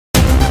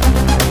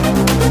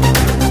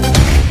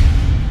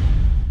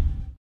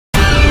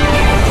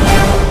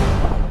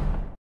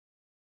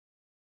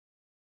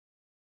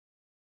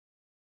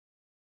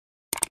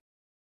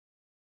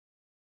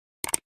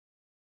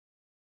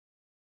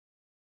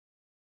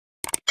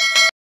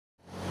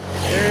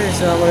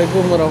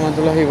Assalamualaikum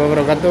warahmatullahi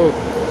wabarakatuh.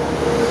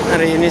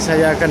 Hari ini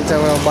saya akan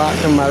coba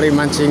kembali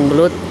mancing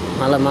belut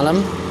malam-malam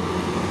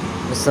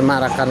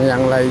bersama rekan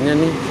yang lainnya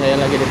nih. Saya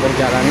lagi di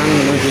perjalanan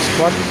menuju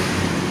spot.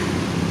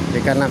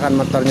 Dikarenakan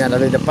motornya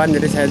dari depan,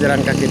 jadi saya jalan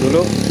kaki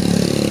dulu.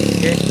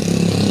 Oke.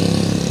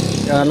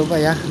 Jangan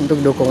lupa ya untuk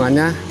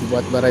dukungannya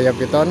buat Baraya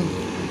Piton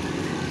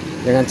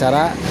dengan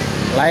cara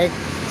like,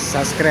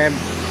 subscribe,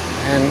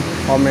 and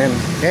comment.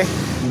 Oke.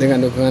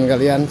 Dengan dukungan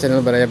kalian,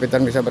 channel Baraya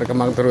Piton bisa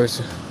berkembang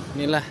terus.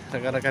 Inilah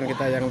rekan-rekan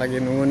kita yang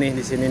lagi nunggu nih di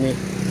sini nih.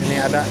 Ini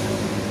ada.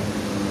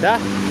 Dah,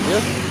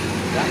 yuk.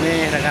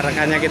 Nih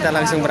rekan-rekannya kita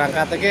langsung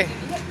berangkat, oke?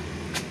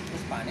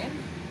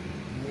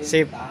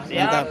 Sip,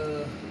 mantap.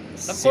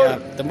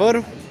 Siap,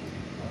 tempur.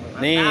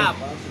 Nih.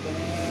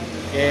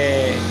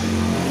 Oke.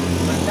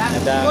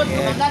 Ada.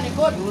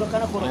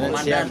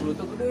 Siap.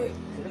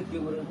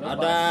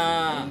 Ada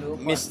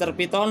Mr.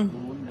 Piton.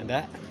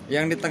 Ada.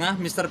 Yang di tengah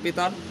Mr.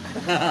 Piton.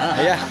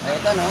 Ya.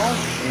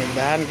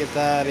 Mudah-mudahan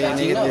kita hari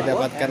ini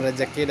didapatkan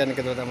rezeki dan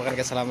kita utamakan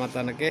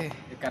keselamatan, oke?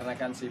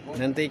 Dikarenakan sibuk.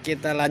 Nanti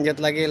kita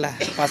lanjut lagi lah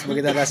pas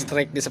begitu ada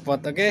strike di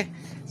spot, oke?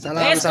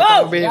 Salam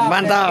satu lebih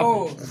mantap.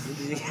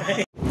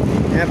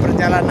 Ya,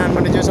 perjalanan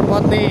menuju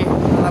spot nih.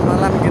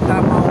 Malam-malam kita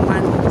mau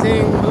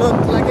mancing belut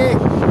lagi.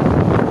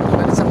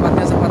 Cuma di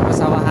spotnya spot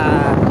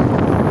pesawahan.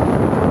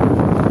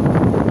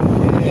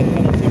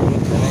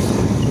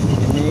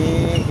 Ini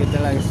kita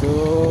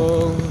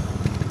langsung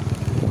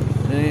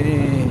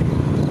nih.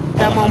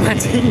 Kita mau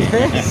mancing,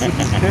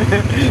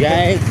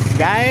 guys.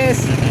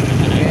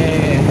 Oke,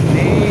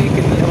 nih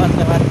kita lewat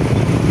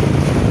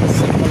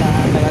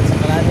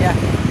sekolahan ya.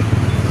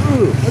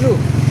 Aduh,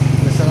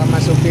 bersama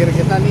supir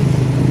kita nih.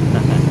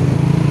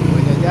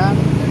 Mau jajan.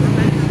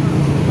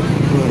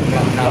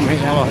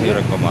 Oh,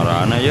 ngurek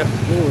kemana ya?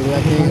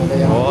 Lihat nih, ada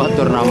yang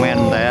turnamen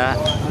ya.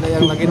 Ada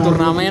yang lagi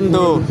turnamen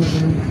tuh.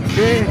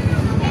 Oke.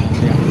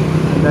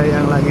 Ada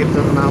yang lagi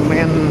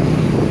turnamen.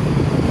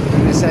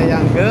 Indonesia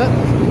yang ke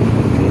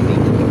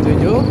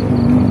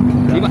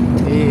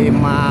 5.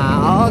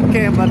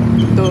 Oke,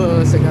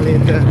 betul sekali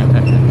itu.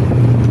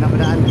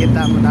 Mudah-mudahan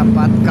kita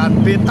mendapatkan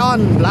piton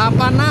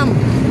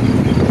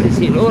 86.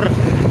 Silur.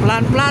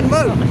 Pelan-pelan,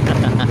 Bang.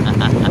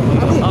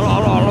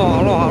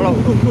 Halo.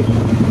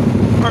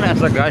 Mana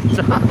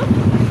segaca?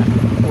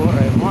 Oh,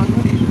 remon.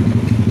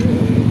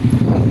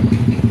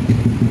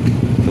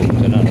 Tuh,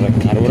 jangan rek.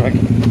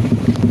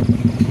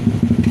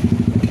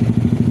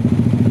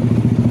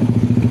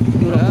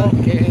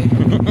 Oke.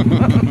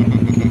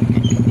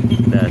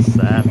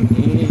 Dasar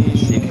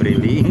si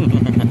briling.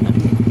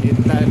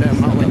 Kita udah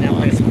mau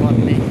nyampe spot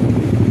nih.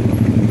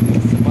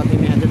 Spot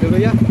ini aja dulu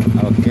ya.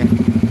 Oke.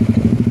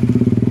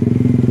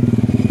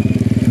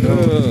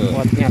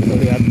 Spotnya tuh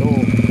lihat tuh.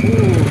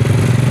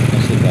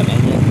 Masih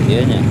kanannya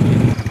dianya.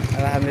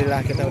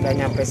 Alhamdulillah kita udah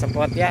nyampe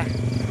spot ya.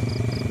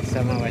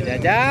 Sama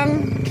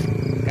Wajajang,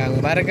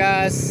 Kang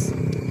Bargas,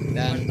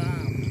 dan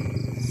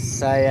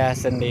saya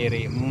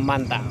sendiri.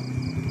 Mantap.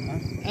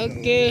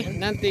 Oke,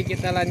 nanti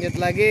kita lanjut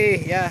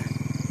lagi ya.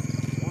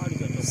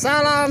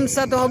 Salam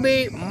satu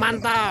hobi,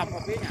 mantap.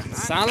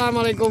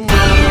 Assalamualaikum.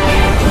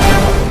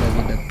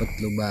 Lagi dapat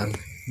lubang.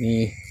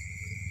 Nih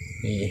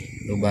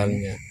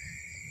lubangnya,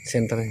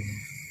 senternya.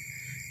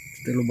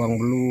 Itu lubang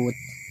belut.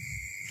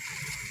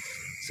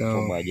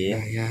 So, coba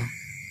aja ya.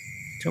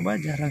 Coba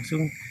aja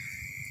langsung.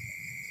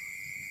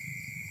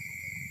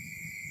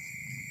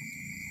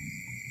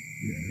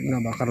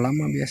 Nggak bakar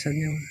lama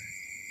biasanya.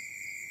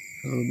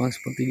 Kalau lubang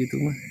seperti gitu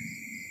mah.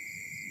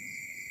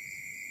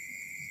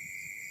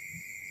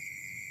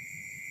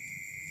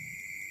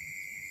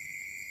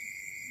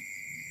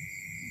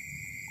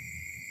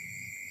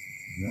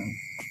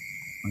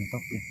 Mantap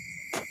ya.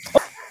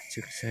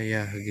 Cek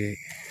saya ge.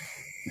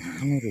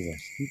 Anu ruas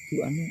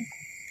itu anu.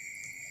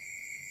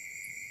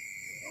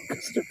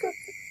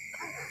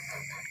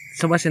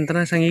 Coba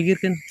senternya sangigir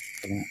kan.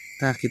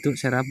 Tah gitu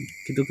serap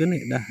gitu kan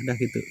ya. Dah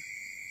gitu.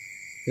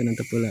 Kan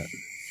antep pula.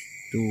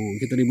 Tuh,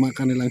 kita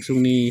dimakan nih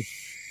langsung nih.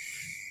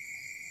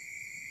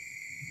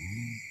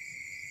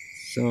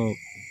 Sok.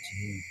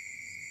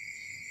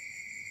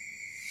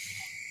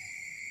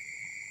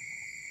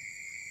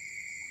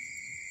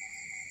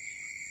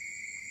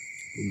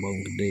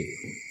 Lubang gede.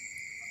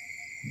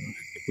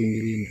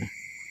 Pinggirin.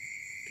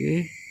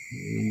 Oke,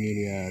 ini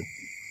lihat.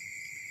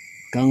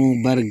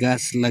 Kang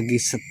Bargas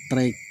lagi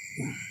strike.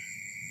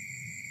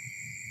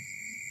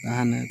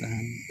 Tahan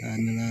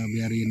lah,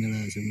 biarin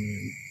lah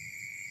semuanya.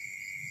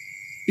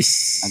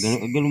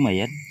 Agak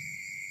lumayan.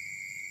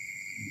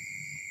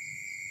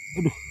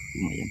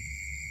 Lumayan.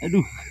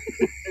 Aduh.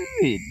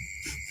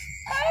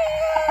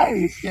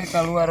 Isnya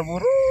keluar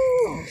buru.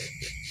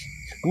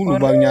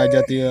 Lubangnya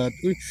aja tiat.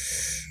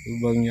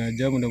 Lubangnya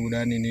aja,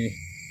 mudah-mudahan ini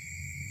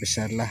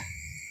besar lah.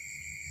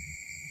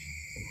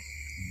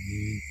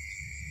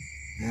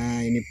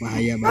 Nah, ini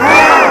bahaya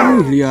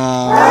banget.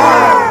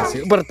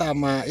 Lihat.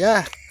 Pertama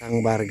ya,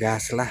 Kang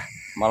Bargas lah.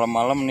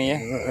 Malam-malam nih ya.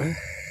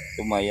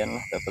 Lumayan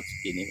lah dapat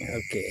segini.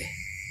 Oke.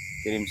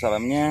 Kirim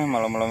salamnya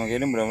malam-malam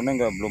gini,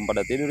 mudah-mudahan belum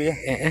pada tidur ya.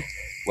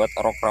 Buat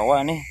rok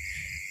rawa nih.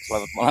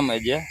 Selamat malam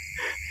aja.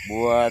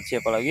 buat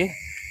siapa lagi?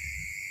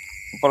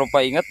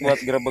 Lupa ingat buat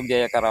Gerebek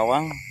Jaya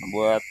Karawang,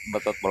 buat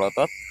betot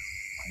belotot,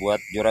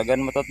 buat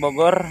Juragan Metot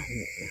Bogor.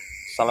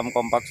 Salam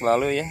kompak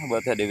selalu ya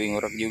buat Dewi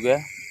Ngurek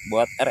juga,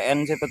 buat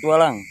RNC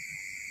Petualang,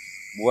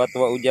 buat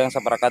Wa Ujang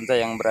Saparakanca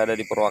yang berada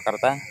di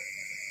Purwakarta.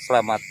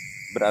 Selamat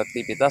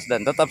beraktivitas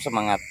dan tetap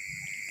semangat.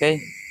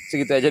 Oke,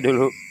 segitu aja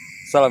dulu.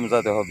 Salam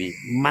satu hobi.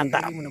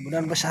 Mantap.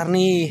 Mudah-mudahan besar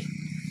nih.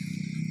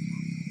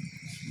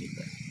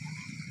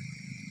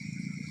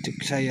 Cek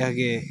saya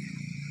ge.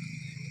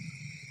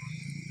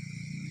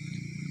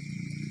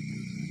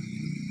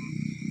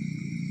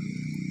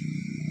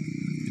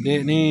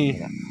 Gede nih.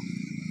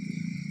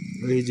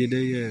 Wih, jeda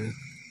ya.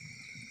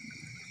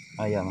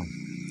 Ayam.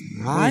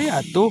 Ay,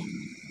 atuh.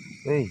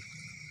 Wih.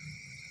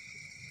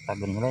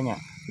 Tagen ngelanya.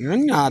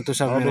 Nya atuh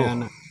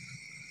samerana.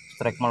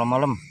 Strike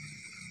malam-malam.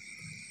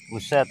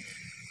 Buset.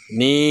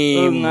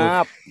 Nih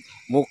Ngap.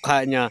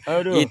 mukanya.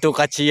 Aduh. Itu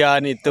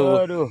kacian itu.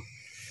 Aduh.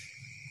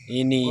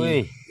 Ini.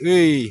 Wih.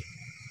 Wih,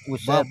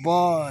 Buset.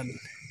 babon.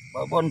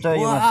 Babon coy.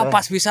 Wah,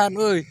 pas pisan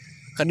euy.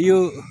 Ka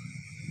dieu.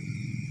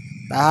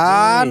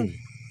 Tahan.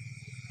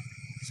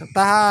 Sok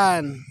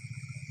tahan.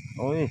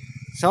 Wih.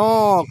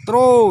 Sok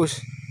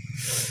terus.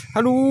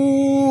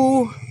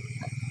 Aduh.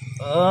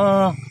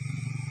 Aduh.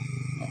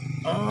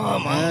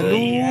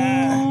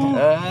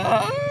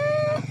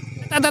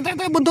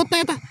 Tata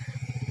buntutnya eta.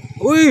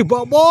 Wih,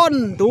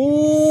 babon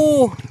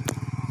tuh.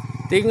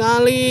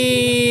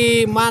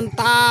 Tingali,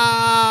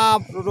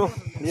 mantap.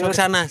 Sok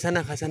sana,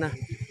 ke sana.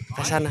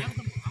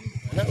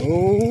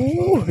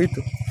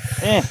 Itu.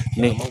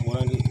 Nih.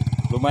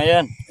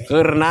 Lumayan.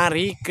 Keur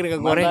nari, keur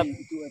goreng.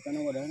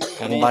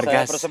 Kang Ini saya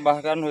Bargas.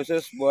 persembahkan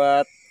khusus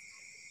buat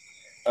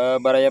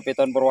Baraya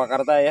Piton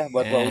Purwakarta ya,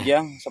 buat Wa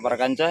Ujang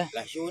Saparakanca.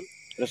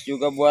 Terus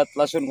juga buat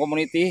Lasun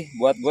Community,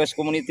 buat Goes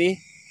Community,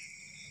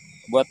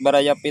 buat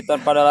Baraya Piton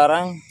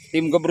Padalarang,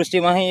 tim Gebrus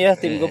Cimahi ya,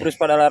 tim Gebrus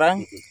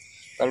Padalarang.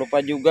 Tak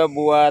lupa juga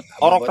buat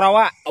Orok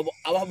Rawa.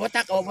 Abah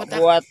botak.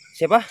 Buat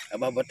siapa?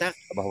 Abah botak.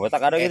 Abah Botak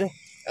ada gitu.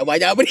 Abah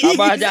Jabri.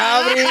 Abah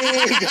Jabri.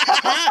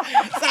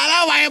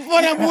 Salah wae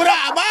pun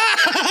Abah.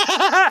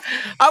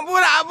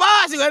 Ampura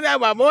Abah, suka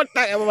Abah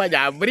botak, Abah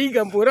Jabri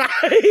gampura.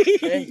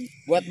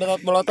 Buat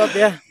belotot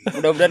ya.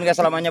 Mudah-mudahan gak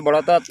selamanya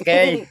bolotot.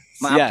 Oke.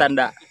 Maaf Siap.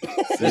 tanda.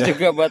 Terus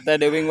juga buat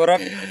Dewi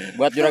Ngurek,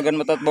 buat Juragan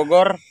Metot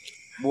Bogor,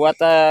 buat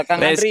Kang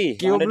Andri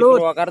Rescue yang ada di Blood.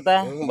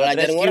 Purwakarta, buat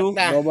Belajar Rescue, ngurek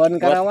dah. Babon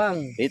Karawang.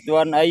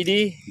 Rituan ID,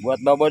 buat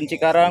Babon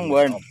Cikarang,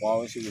 buat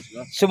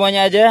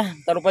semuanya aja.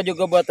 Tak lupa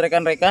juga buat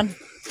rekan-rekan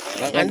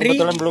yang Andri.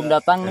 kebetulan belum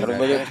datang.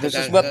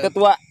 Khusus buat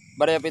ketua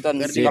Baraya Piton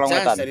di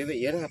Kalongwetan.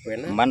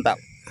 Mantap.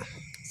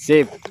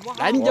 Sip.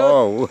 Lanjut.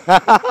 Wow.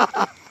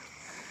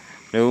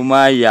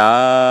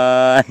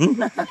 Lumayan.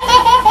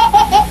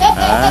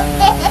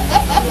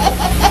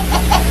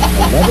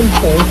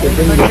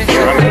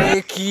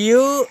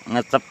 Kieu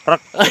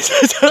Ngeceprek.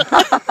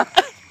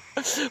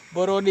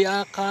 baru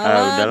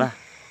diakalan.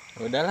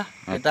 Udahlah.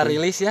 Kita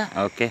rilis ya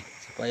Oke.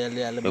 supaya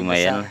dia lebih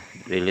Lumayan besar. lah.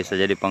 Rilis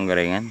aja di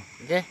penggorengan.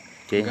 Oke.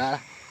 Oke. Enggak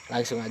lah,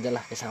 langsung aja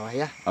lah ke sawah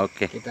ya.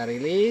 Oke. Kita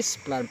rilis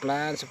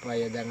pelan-pelan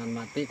supaya jangan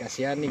mati,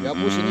 kasihan nih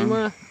gabus ini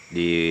mah.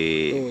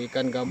 Tuh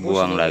ikan gabus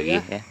Dibuang nih, lagi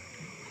ya. ya.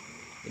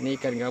 Ini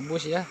ikan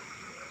gabus ya.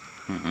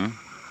 Mm-mm.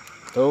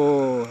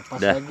 Tuh, pas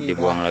Udah lagi.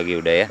 dibuang lagi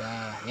udah ya.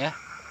 Dah, ya.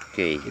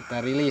 Oke. Kita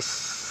rilis.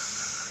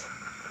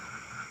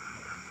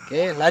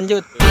 Oke,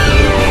 lanjut.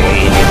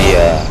 Ini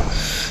dia.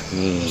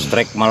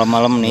 Strike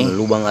malam-malam nih.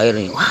 Lubang air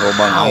nih.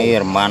 Lubang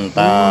air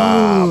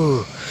mantap.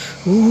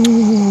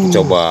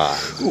 Coba.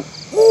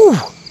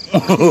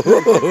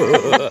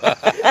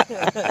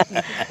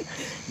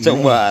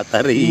 Coba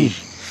tarik.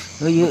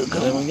 Ayo,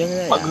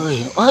 pagai.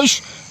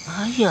 Ais,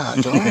 ayah,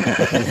 dong.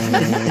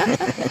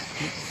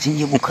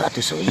 Sini buka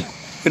tuh soy.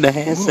 Udah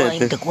Gua hese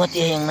aing tuh. teu kuat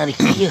ya yang narik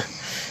dia.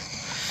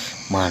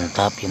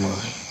 Mantap ya mah.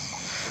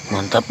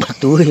 Mantap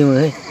betul ya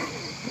mah.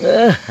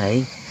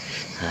 Aing.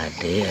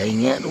 Ade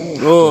aingnya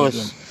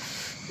Terus.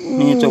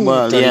 Nih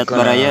coba lihat tarikan.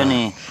 Baraya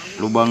nih.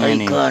 Lubangnya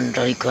nih.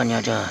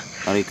 Tarikannya dah.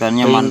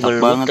 Tarikannya mantap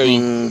banget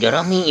nih.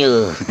 Jarami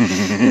ya.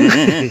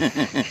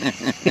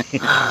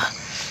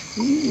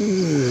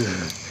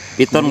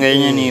 Piton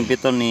kayaknya nih,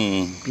 piton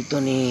nih.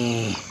 Piton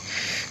nih.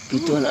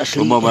 Piton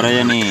asli. Coba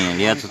Baraya nih,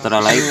 lihat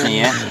secara live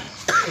nih ya.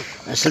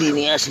 Asli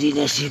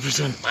si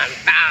piton.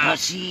 Mantap.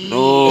 Asli.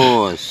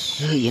 Terus.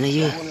 Iya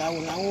ya.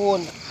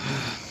 Laun.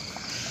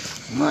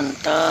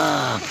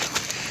 Mantap.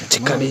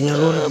 Jika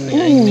dinyalur nih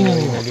aing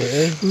ningali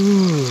lagi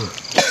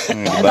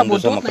Dibantu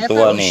sama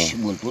ketua nih.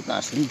 Buntut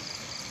asli.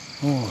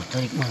 Oh,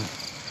 tarik mang.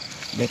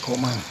 Beko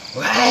mang.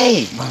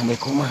 Woi, bang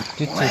beko mang.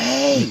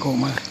 Woi, beko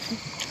mang.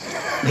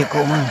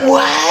 Beko mang.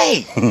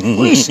 Woi.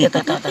 Wis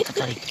eta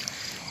tarik.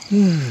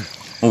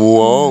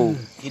 Wow.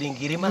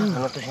 Kiring-kiring mah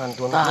anu tos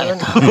ngantun.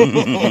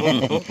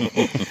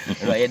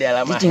 Lo ya di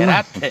alam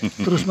akhirat.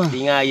 Terus mang.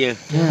 Tinggal ieu.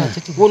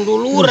 Pun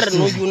dulur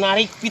nuju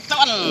narik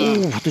piton.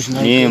 Putus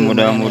Nih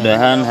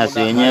mudah-mudahan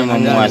hasilnya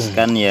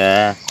memuaskan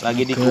ya.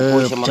 Lagi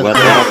dikumpul sama Buat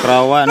Orok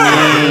Rawa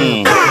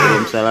nih.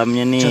 Kirim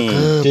salamnya nih.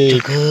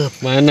 Cakep.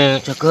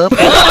 Mana? Cakep.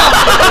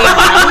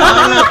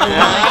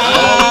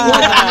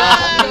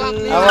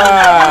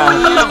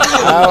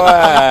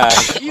 Awas.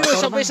 Iya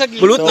sampai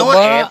segitu. Belut nama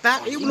Coba. eta.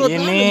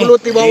 Ini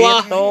belut di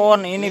bawah. piton,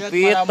 ini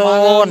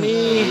piton.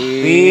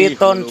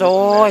 Piton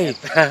coy.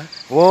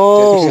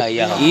 Wow,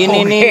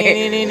 ini nih.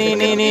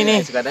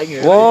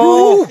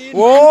 Wow.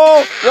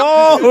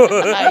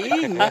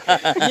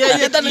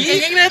 Iya tadi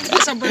kayaknya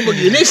sampai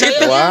begini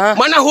saya. Wah.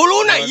 Mana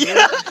huluna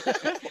iya.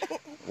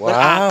 Wow.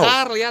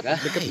 Berakar lihat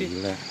deketin.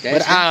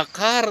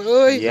 Berakar,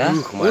 euy. Ya,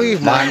 Wih,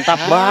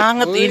 mantap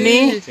banget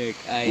ini.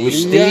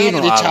 Gusti,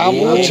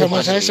 dicabut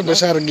sama saya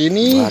sebesar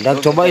gini. Ada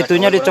coba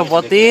itunya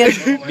dicopotin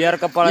biar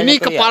kepalanya Ini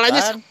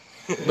kepalanya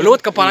kelihatan. belut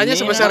kepalanya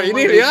sebesar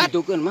ini lihat.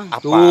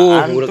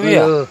 Apaan tuh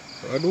ya?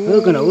 Aduh,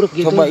 kena urek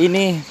gitu. Coba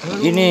ini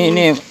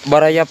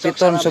baraya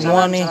piton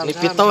semua nih.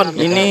 piton.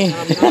 Ini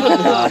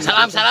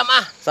Salam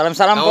ah. salam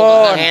Kang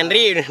pon.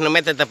 Henry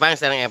namanya tetepang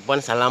sareng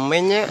epon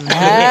salamnya.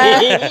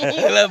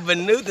 Lah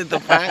bener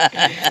tetepang.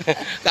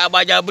 Ka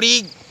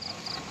Bajabrig.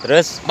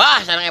 Terus, Bah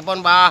sareng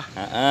epon bah.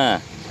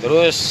 heeh.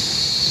 Terus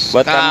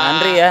Buat Kang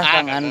Andri ya,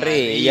 Kang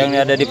Andri yang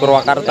ada di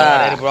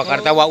Purwakarta. Dari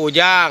Purwakarta Wa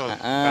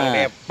Ujang, Kang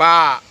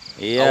Depa.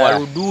 Iya.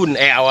 Awaludin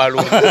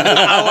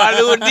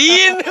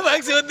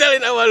maksudnya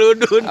lain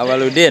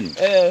Awaludin.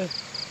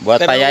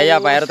 Buat Pak Yaya,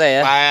 Pak RT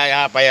ya.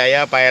 Pak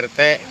Yaya, Pak RT.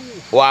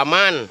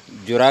 Waman.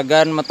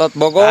 Juragan Metot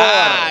Bogor.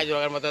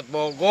 Juragan Metot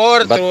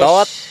Bogor.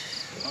 Betot.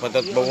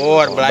 Metot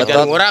Bogor, belajar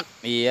Betot. ngurek.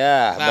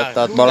 Iya,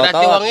 betot Berarti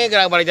bolotot. uangnya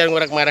gerak belajar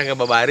ngurek marah ke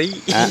babari.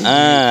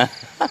 Heeh.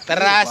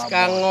 Teras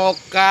Kang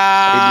Ngoka.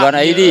 Ridwan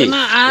Aidi.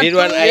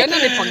 Ridwan Aidi.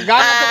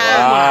 dipegang tuh.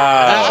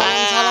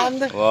 Salam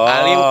deh. Wow.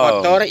 Alim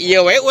kotor,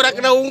 iya we urang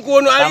kena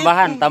ungkun alim.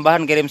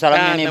 Tambahan kirim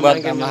salamnya Nah, nih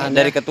buat tambahan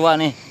dari ketua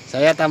nih.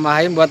 Saya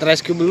tambahin buat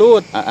rescue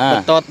belut.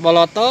 Betot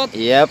bolotot.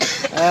 Yep.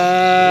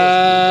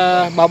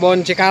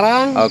 Babon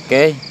Cikarang.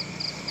 Oke.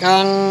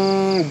 Kang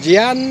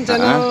Jian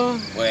channel.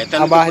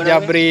 Abah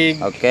Jabrig.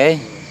 Oke.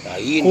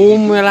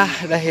 Lah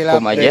dah hilap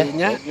Kum aja.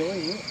 dehnya.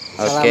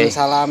 Oke.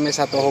 Salam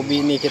satu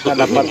hobi ini kita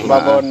dapat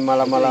babon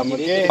malam-malam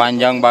oke.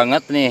 Panjang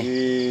banget nih.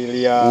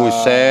 Lihat.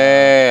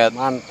 Buset.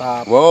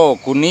 Mantap. Wow,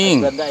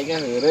 kuning.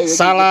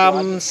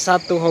 Salam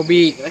satu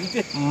hobi.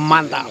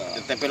 Mantap.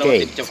 Tapi lawan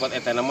dicopot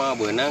eta nama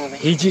beunang teh.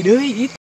 Hiji deui gitu.